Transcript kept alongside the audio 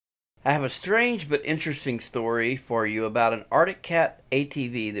I have a strange but interesting story for you about an Arctic Cat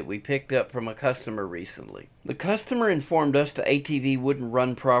ATV that we picked up from a customer recently. The customer informed us the ATV wouldn't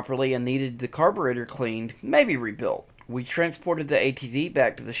run properly and needed the carburetor cleaned, maybe rebuilt. We transported the ATV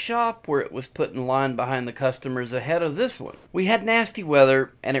back to the shop where it was put in line behind the customers ahead of this one. We had nasty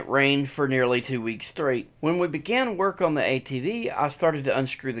weather and it rained for nearly 2 weeks straight. When we began work on the ATV, I started to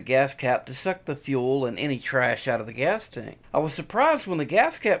unscrew the gas cap to suck the fuel and any trash out of the gas tank. I was surprised when the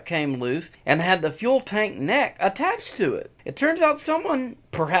gas cap came loose and had the fuel tank neck attached to it. It turns out someone,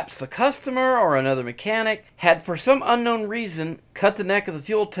 perhaps the customer or another mechanic, had for some unknown reason cut the neck of the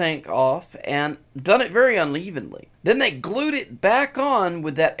fuel tank off and done it very unevenly. Then they glued it back on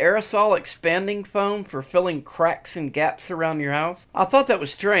with that aerosol expanding foam for filling cracks and gaps around your house. I thought that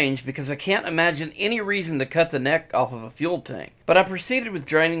was strange because I can't imagine any reason to cut the neck off of a fuel tank. But I proceeded with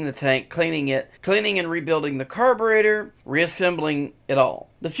draining the tank, cleaning and rebuilding the carburetor, reassembling it all.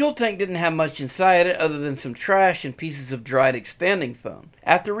 The fuel tank didn't have much inside it other than some trash and pieces of dried expanding foam.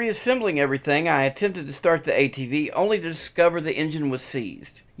 After reassembling everything, I attempted to start the ATV only to discover the engine was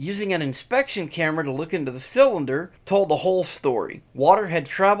seized. Using an inspection camera to look into the cylinder told the whole story. Water had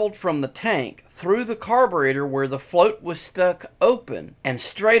traveled from the tank through the carburetor where the float was stuck open and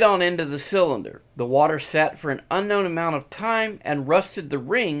straight on into the cylinder. The water sat for an unknown amount of time and rusted the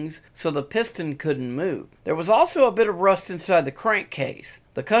rings so the piston couldn't move. There was also a bit of rust inside the crankcase.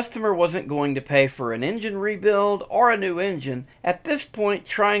 The customer wasn't going to pay for an engine rebuild or a new engine. At this point,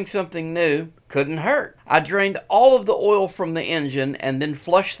 trying something new couldn't hurt. I drained all of the oil from the engine and then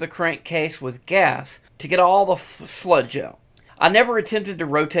flushed the crankcase with gas to get all the sludge out. I never attempted to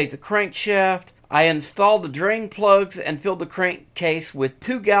rotate the crankshaft. I installed the drain plugs and filled the crankcase with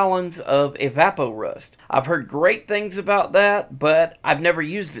 2 gallons of Evapo Rust. I've heard great things about that, but I've never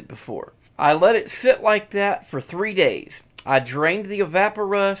used it before. I let it sit like that for 3 days. I drained the Evapo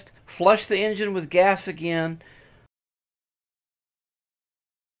Rust, flushed the engine with gas again.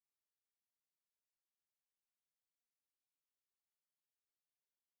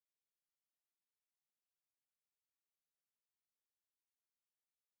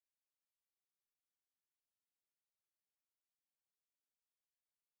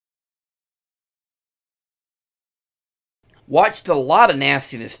 Watched a lot of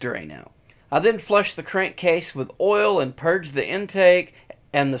nastiness drain out. I then flushed the crankcase with oil and purged the intake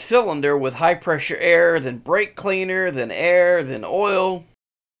and the cylinder with high pressure air, then brake cleaner, then air, then oil.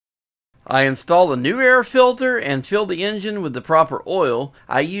 I installed a new air filter and filled the engine with the proper oil.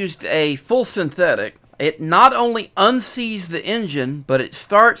 I used a full synthetic. It not only unseized the engine, but it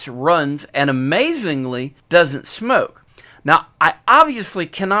starts, runs, and amazingly doesn't smoke. Now, I obviously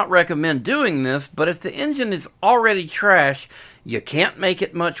cannot recommend doing this, but if the engine is already trash, you can't make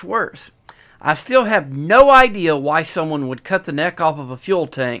it much worse. I still have no idea why someone would cut the neck off of a fuel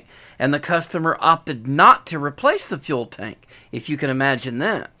tank and the customer opted not to replace the fuel tank, if you can imagine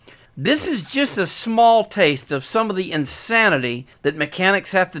that. This is just a small taste of some of the insanity that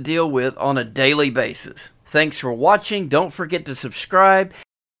mechanics have to deal with on a daily basis. Thanks for watching. Don't forget to subscribe.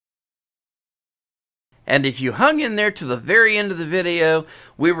 And if you hung in there to the very end of the video,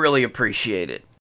 we really appreciate it.